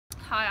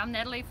Hi, I'm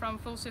Natalie from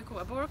Full Circle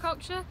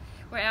Arboriculture.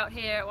 We're out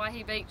here at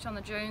Waihi Beach on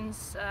the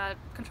dunes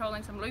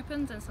controlling some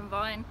lupins and some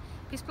vine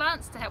pest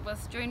plants to help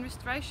with dune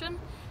restoration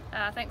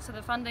thanks to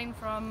the funding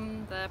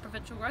from the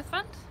Provincial Growth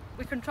Fund.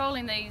 We're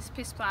controlling these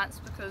pest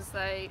plants because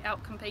they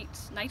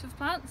outcompete native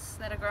plants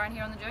that are grown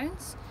here on the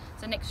dunes.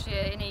 So next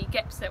year any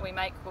gaps that we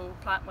make we'll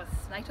plant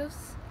with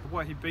natives.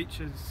 Waihi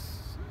Beach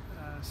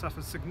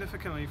suffers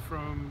significantly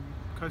from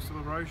coastal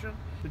erosion.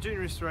 The dune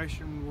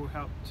restoration will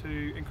help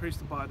to increase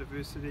the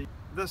biodiversity.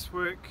 This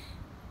work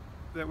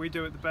that we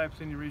do at the Bay of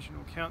Plenty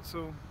Regional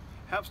Council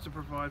helps to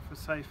provide for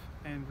safe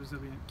and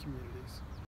resilient communities.